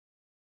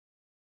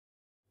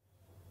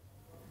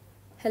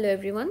Hello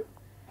everyone.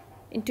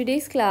 In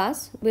today's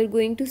class, we're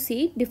going to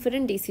see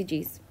different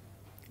ECGs.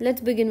 Let's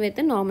begin with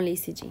the normal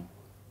ECG.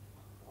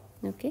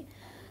 Okay,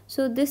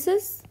 so this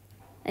is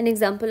an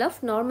example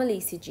of normal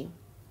ECG.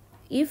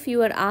 If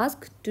you are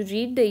asked to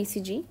read the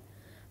ECG,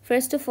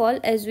 first of all,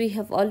 as we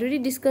have already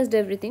discussed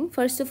everything,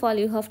 first of all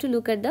you have to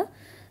look at the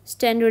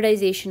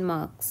standardization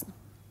marks.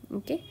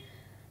 Okay,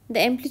 the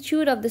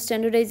amplitude of the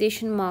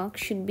standardization mark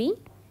should be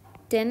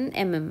 10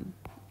 mm.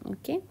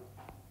 Okay,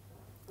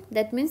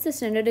 that means the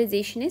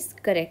standardization is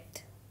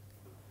correct.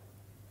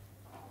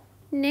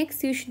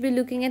 Next, you should be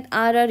looking at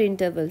RR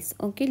intervals.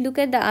 Okay, look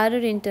at the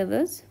RR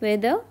intervals,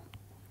 whether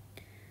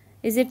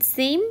is it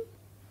same,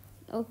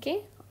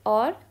 okay,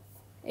 or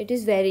it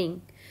is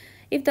varying.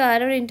 If the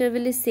RR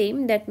interval is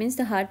same, that means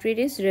the heart rate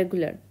is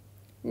regular.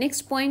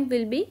 Next point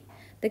will be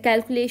the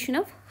calculation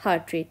of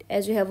heart rate.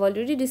 As we have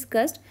already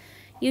discussed,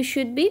 you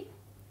should be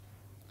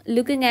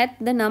looking at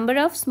the number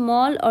of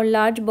small or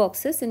large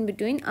boxes in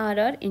between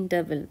RR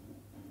interval.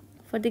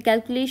 For the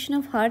calculation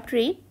of heart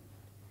rate,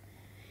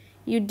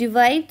 you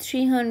divide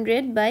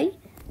 300 by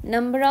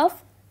number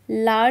of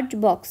large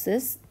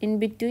boxes in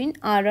between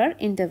RR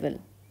interval,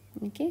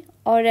 okay,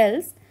 or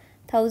else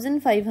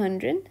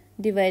 1500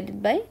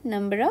 divided by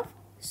number of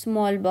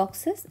small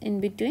boxes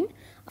in between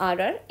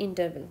RR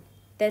interval.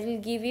 That will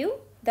give you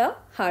the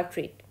heart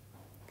rate.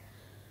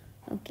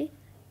 Okay,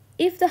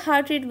 if the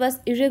heart rate was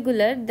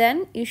irregular,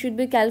 then you should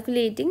be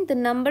calculating the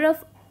number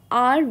of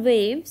R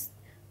waves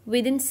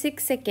within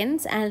 6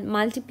 seconds and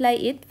multiply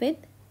it with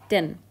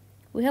 10.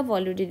 We have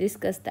already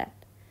discussed that.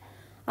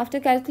 After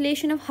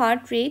calculation of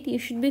heart rate, you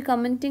should be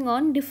commenting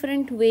on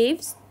different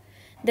waves,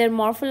 their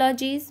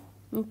morphologies,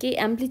 okay,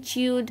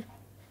 amplitude,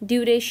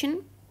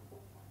 duration,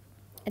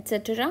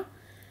 etc.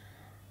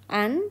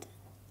 and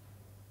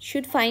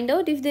should find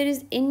out if there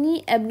is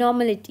any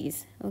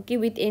abnormalities, okay,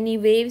 with any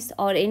waves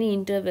or any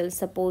intervals,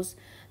 suppose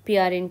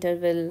PR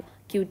interval,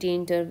 QT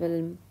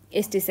interval,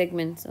 ST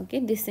segments. Okay,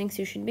 these things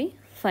you should be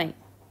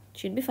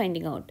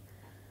finding out.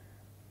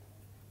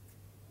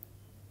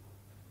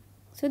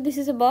 So this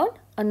is about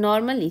a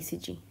normal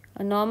ECG.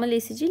 A normal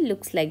ECG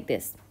looks like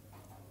this.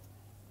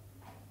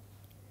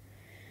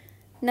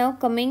 Now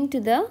coming to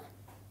the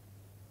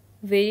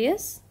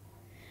various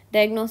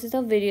diagnosis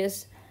of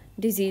various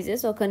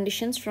diseases or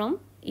conditions from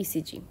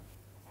ECG.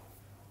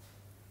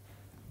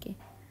 Okay.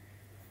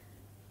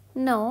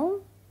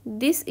 Now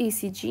this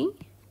ECG,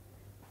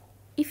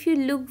 if you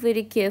look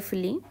very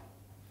carefully,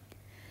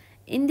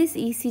 in this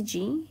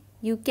ECG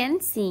you can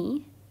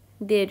see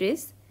there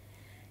is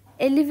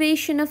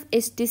elevation of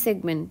ST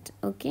segment,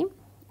 okay,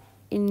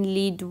 in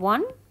lead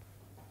 1,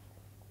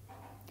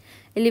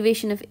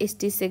 elevation of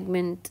ST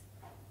segment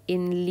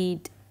in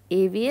lead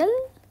AVL,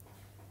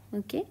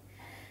 okay,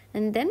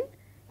 and then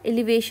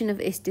elevation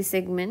of ST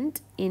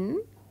segment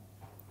in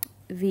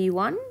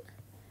V1,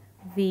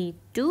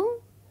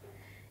 V2,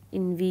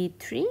 in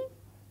V3,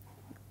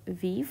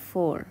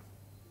 V4.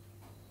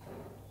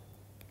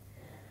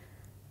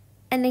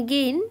 And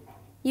again,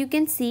 you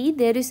can see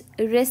there is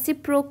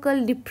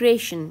reciprocal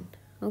depression,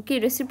 okay,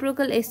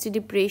 reciprocal ST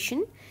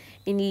depression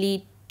in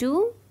lead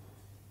 2,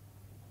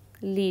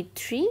 lead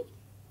 3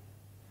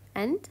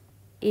 and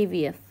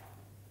AVF.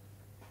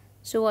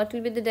 So what will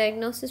be the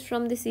diagnosis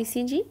from this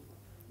ECG?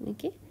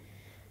 Okay,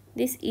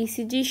 this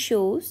ECG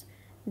shows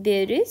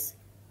there is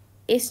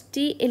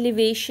ST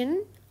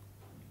elevation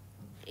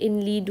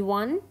in lead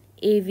 1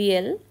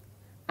 AVL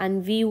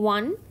and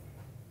V1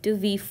 to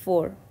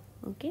V4.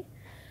 Okay,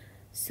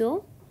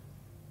 so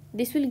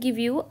this will give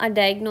you a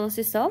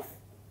diagnosis of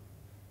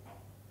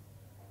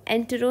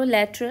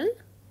anterolateral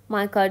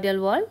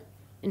myocardial wall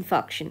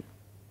infarction.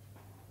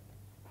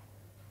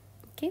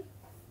 Okay,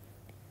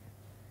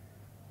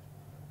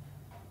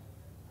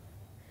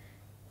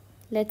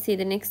 let's see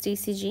the next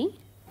ECG.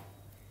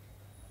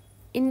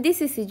 In this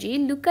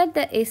ECG, look at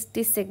the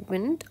ST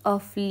segment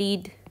of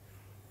lead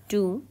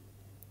 2,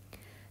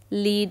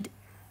 lead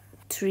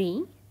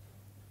 3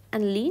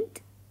 and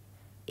lead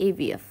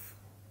AVF.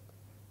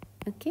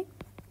 Okay,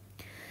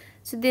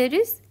 so there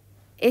is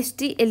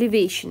ST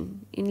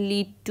elevation in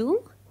lead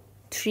 2,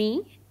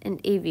 3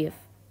 and AVF.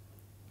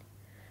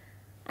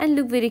 And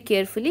look very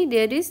carefully,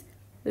 there is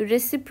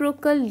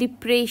reciprocal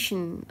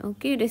depression,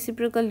 okay,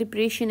 reciprocal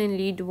depression in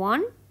lead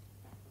 1,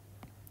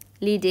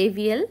 lead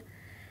AVL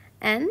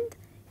and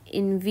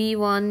in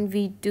V1,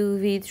 V2,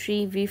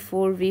 V3,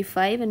 V4,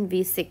 V5 and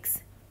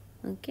V6.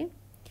 Okay,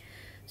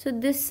 so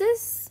this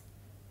is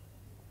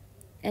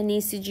an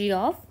ECG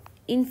of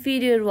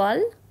inferior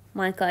wall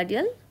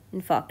myocardial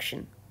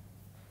infarction.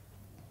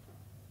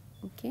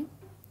 Okay,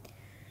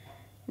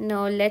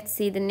 now let's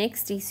see the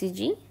next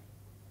ECG.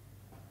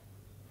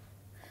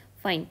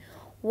 Fine,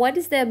 what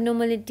is the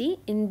abnormality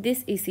in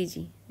this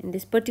ECG, in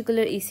this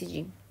particular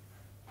ECG?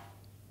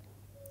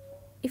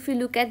 If you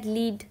look at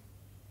lead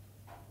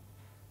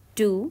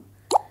 2,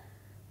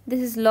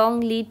 this is long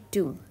lead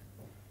 2.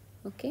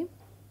 Okay,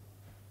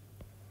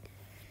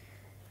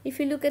 if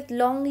you look at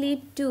long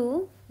lead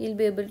 2, you'll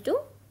be able to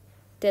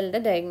tell the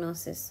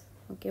diagnosis.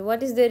 Okay,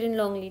 what is there in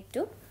long lead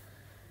 2?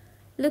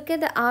 Look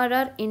at the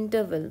RR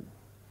interval.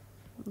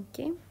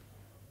 Okay,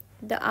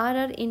 the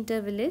RR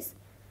interval is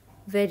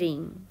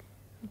varying.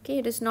 Okay,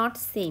 it is not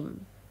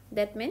same.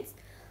 That means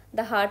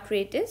the heart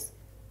rate is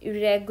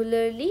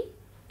irregular.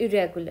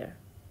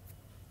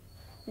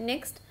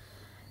 Next,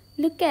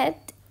 look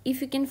at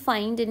if you can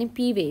find any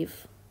P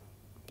wave.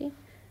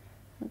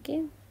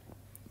 Okay,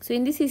 so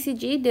in this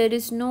ECG there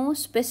is no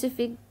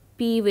specific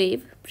P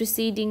wave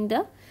preceding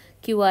the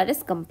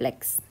QRS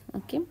complex.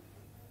 Okay,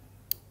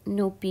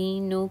 no P,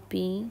 no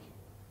P,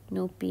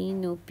 no P,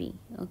 no P.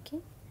 Okay,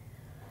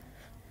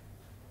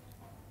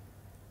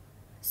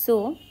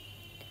 so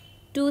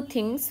two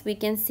things we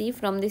can see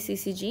from this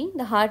ECG.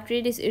 The heart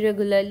rate is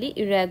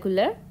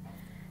irregular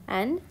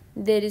and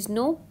there is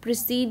no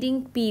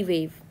preceding P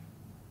wave.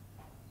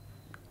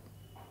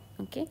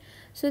 Okay,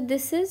 so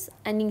this is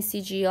an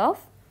ECG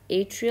of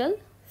atrial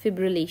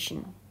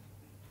fibrillation.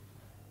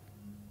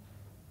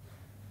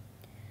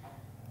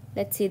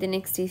 Let's see the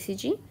next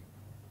ECG.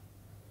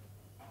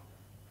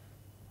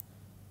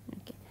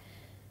 Okay,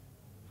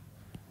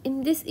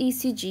 in this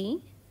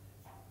ECG,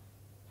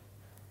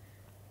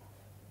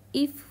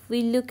 if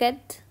we look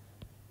at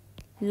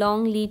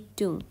long lead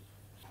 2,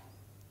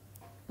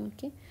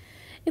 okay,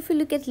 if we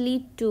look at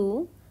lead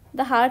 2,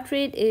 the heart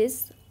rate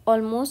is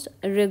almost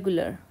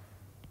regular.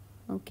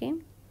 Okay,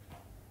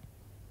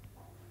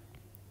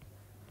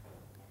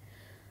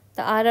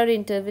 the RR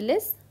interval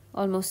is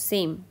almost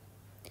same.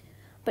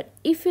 But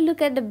if you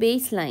look at the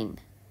baseline,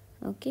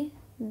 okay,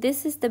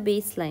 this is the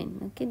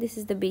baseline. Okay, this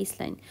is the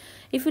baseline.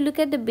 If you look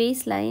at the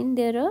baseline,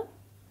 there are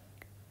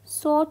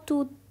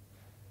sawtooth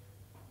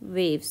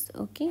waves.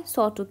 Okay,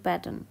 sawtooth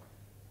pattern.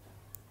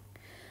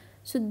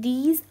 So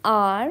these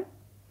are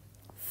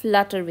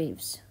flutter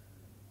waves.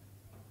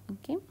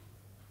 Okay,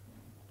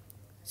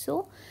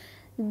 so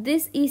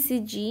this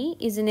ECG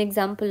is an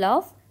example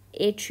of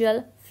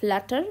atrial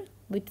flutter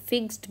with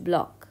fixed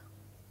block.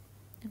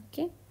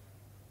 Okay,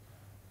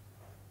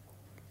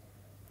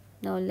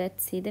 now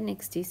let's see the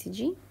next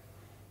ECG.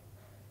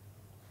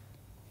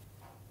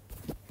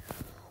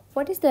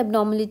 What is the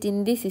abnormality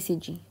in this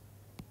ECG?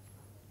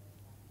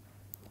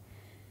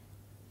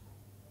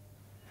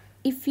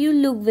 If you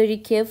look very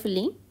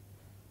carefully,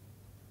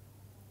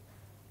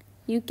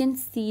 you can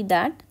see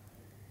that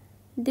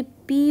the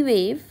P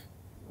wave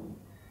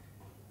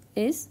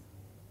is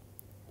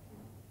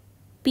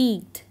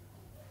peaked.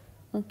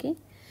 Okay,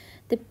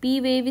 the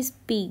P wave is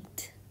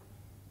peaked,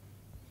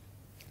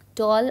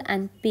 tall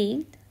and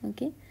peaked.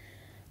 Okay,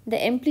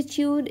 the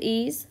amplitude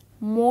is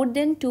more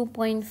than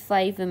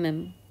 2.5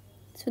 mm.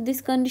 So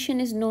this condition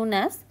is known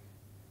as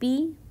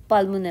P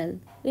pulmonale.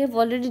 We have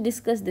already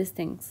discussed these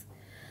things.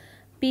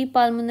 P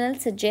pulmonale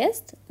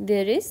suggests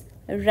there is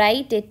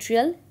right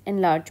atrial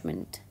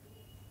enlargement.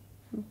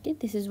 Okay,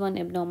 this is one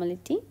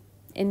abnormality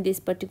in this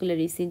particular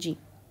ECG.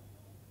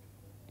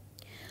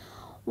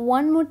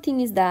 One more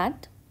thing is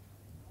that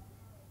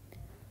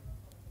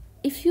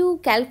if you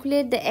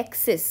calculate the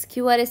axis,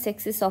 QRS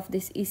axis of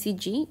this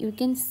ECG, you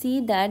can see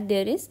that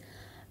there is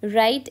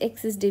right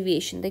axis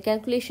deviation. The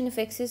calculation of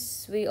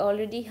axis we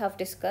already have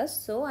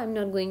discussed, so I am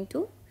not going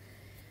to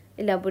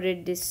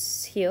elaborate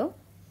this here.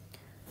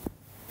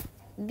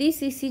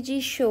 This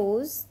ECG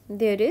shows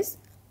there is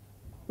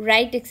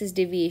right axis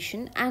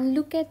deviation, and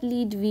look at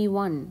lead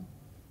V1.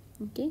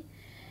 Okay,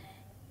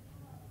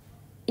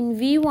 in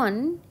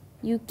V1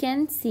 you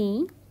can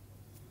see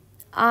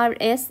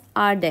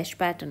RS/R dash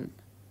pattern.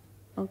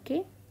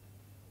 Okay,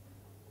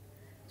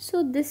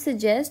 so this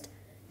suggests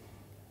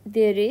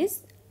there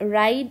is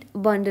right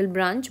bundle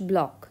branch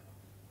block.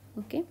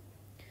 Okay,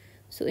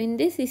 so in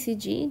this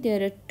ECG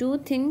there are two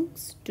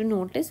things to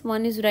notice.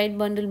 One is right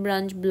bundle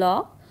branch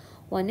block,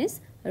 one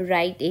is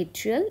right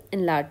atrial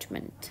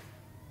enlargement.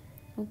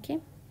 Okay,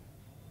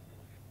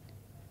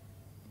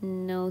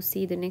 now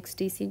see the next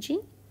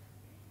ECG.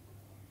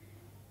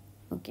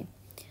 Okay,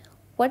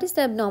 what is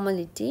the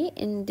abnormality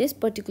in this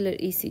particular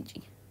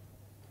ECG?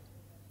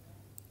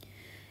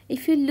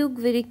 If you look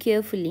very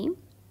carefully,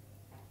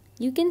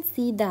 you can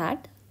see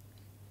that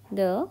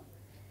the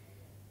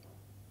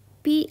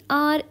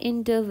PR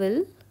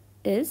interval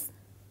is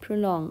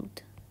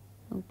prolonged.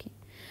 Okay,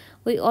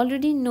 we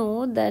already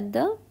know that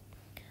the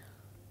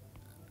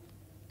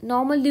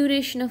normal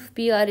duration of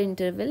PR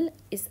interval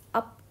is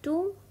up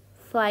to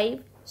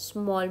 5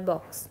 small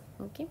box.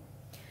 Okay,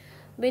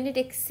 when it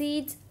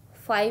exceeds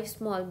 5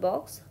 small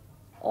box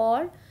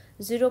or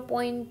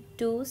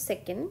 0.2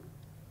 second,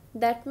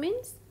 that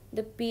means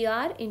the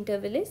PR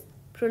interval is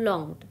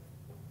prolonged.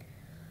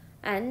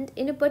 And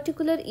in a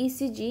particular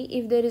ECG,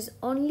 if there is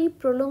only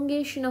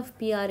prolongation of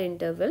PR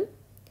interval,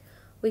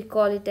 we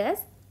call it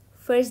as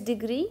first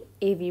degree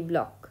AV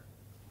block.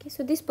 Okay,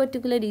 so this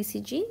particular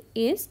ECG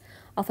is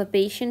of a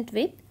patient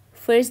with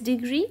first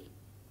degree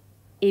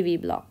AV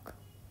block.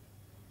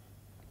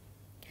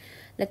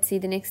 Let's see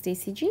the next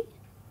ECG.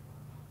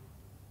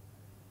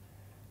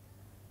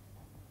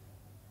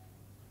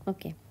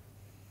 Okay,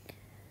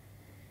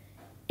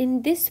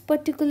 in this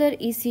particular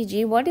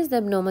ECG, what is the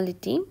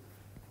abnormality?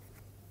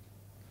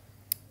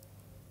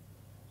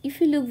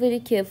 If you look very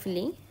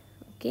carefully,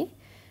 okay,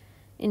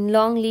 in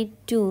long lead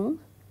 2,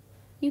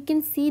 you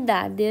can see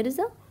that there is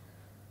a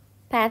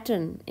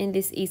pattern in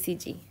this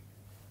ECG.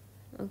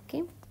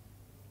 Okay,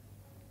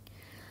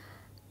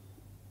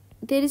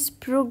 there is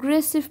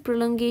progressive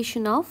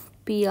prolongation of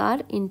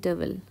PR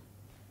interval.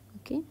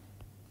 Okay,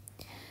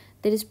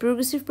 there is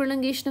progressive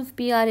prolongation of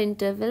PR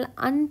interval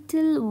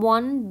until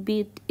one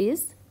beat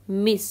is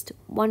missed,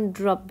 one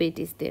drop beat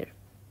is there.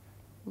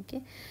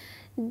 Okay,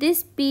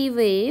 this P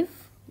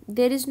wave,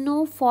 there is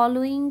no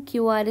following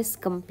QRS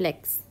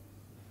complex.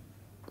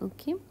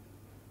 Okay,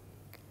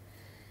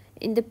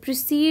 in the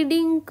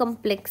preceding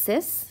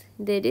complexes,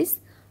 there is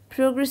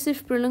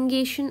progressive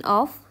prolongation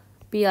of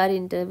PR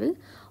interval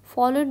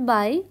followed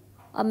by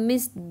a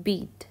missed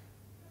beat.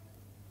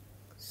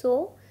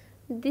 So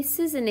this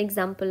is an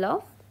example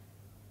of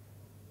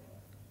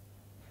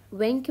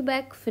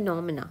Ventricular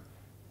phenomena.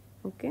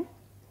 Okay,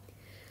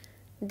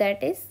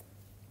 that is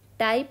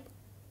type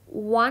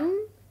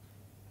 1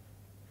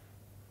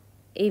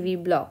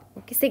 AV block.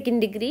 Okay, second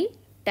degree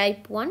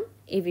type 1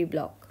 AV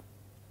block,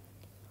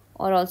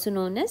 or also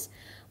known as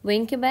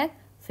Ventricular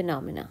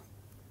phenomena.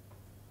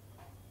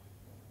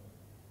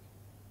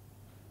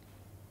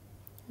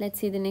 Let's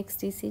see the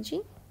next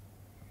ECG.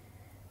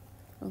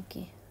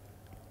 Okay,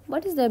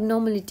 what is the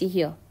abnormality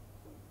here?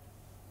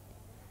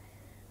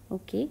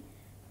 Okay,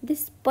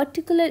 this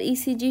particular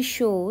ECG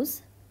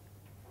shows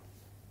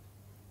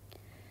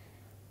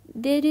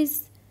there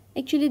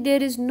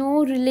is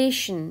no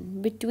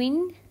relation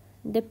between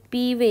the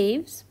P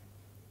waves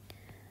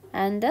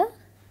and the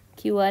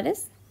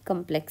QRS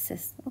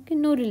complexes. Okay,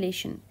 no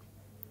relation.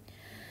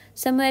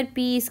 Somewhere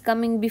P is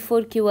coming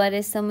before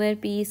QRS, somewhere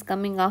P is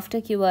coming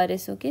after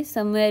QRS. Okay,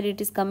 somewhere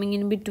it is coming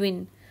in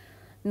between,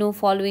 no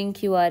following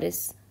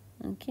QRS.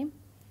 Okay,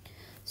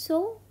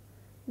 so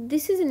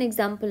this is an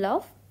example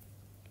of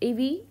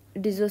AV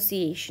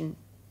dissociation.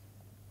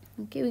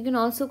 Okay, we can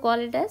also call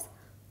it as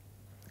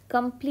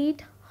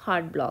complete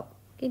heart block.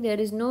 Okay, there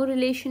is no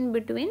relation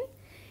between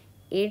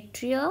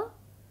atria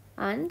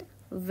and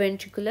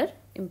ventricular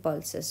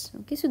impulses.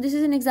 Okay, so this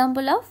is an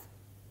example of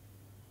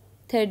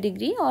third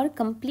degree or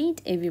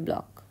complete AV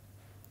block.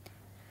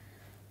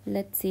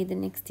 Let's see the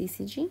next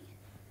ECG.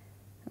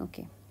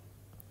 Okay,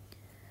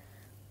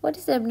 what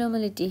is the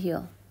abnormality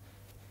here?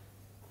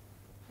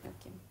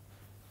 Okay,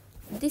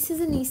 this is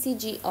an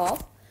ECG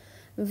of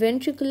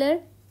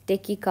ventricular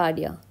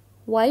tachycardia.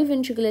 Why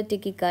ventricular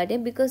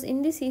tachycardia? Because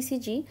in this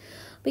ECG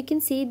we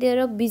can see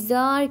there are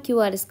bizarre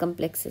QRS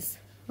complexes.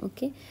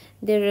 Okay,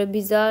 there are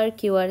bizarre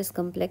QRS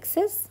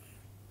complexes.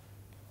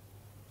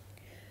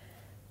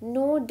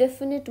 No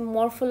definite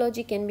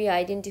morphology can be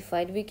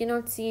identified. We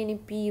cannot see any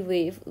P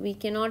wave. We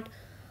cannot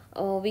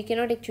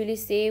actually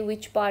say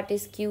which part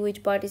is Q,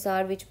 which part is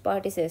R, which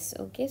part is S.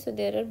 Okay, so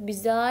there are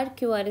bizarre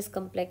QRS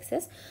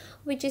complexes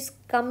which is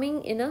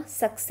coming in a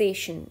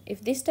succession.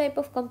 If this type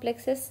of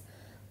complexes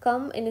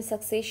come in a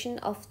succession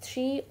of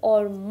 3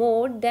 or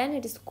more, then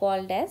it is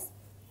called as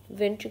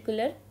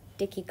ventricular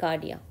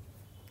tachycardia.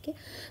 Okay,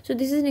 so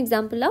this is an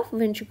example of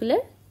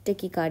ventricular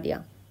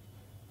tachycardia.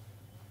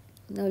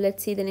 Now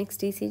let's see the next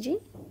ECG.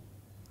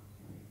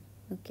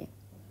 Okay,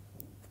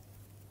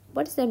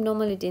 what is the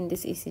abnormality in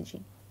this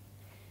ECG?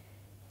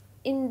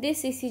 In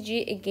this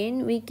ECG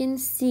again we can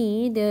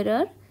see there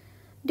are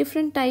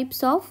different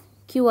types of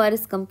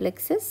QRS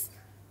complexes.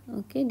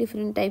 Okay,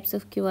 different types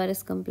of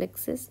QRS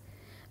complexes,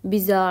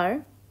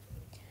 bizarre,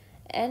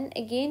 and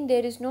again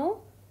there is no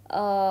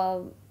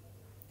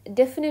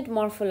definite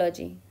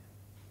morphology.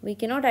 We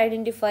cannot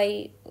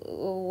identify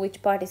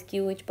which part is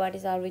Q, which part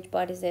is R, which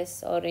part is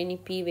S, or any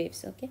P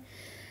waves. Okay,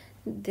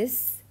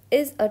 this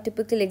is a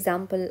typical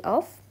example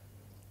of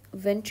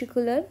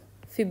ventricular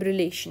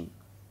fibrillation.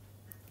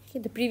 Okay,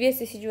 the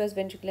previous ECG was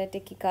ventricular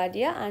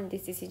tachycardia and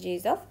this ECG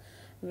is of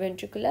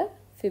ventricular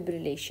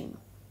fibrillation.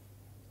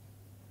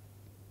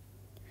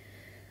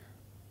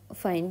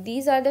 Fine,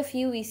 these are the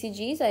few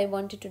ECGs I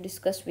wanted to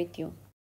discuss with you.